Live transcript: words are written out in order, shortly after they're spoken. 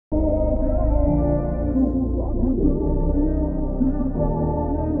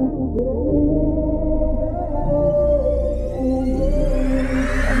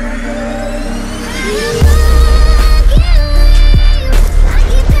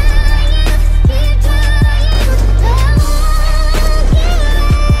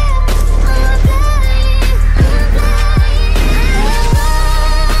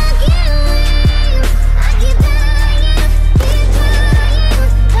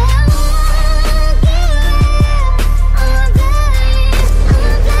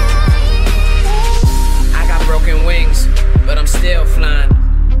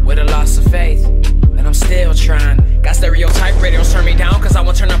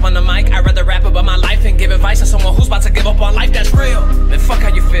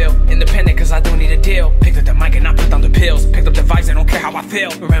how I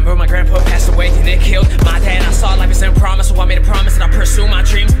feel. Remember my grandpa passed away and it killed my dad. I saw life as in promise, so I made a promise that I'll pursue my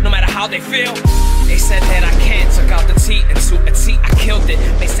dreams no matter how they feel. They said that I can't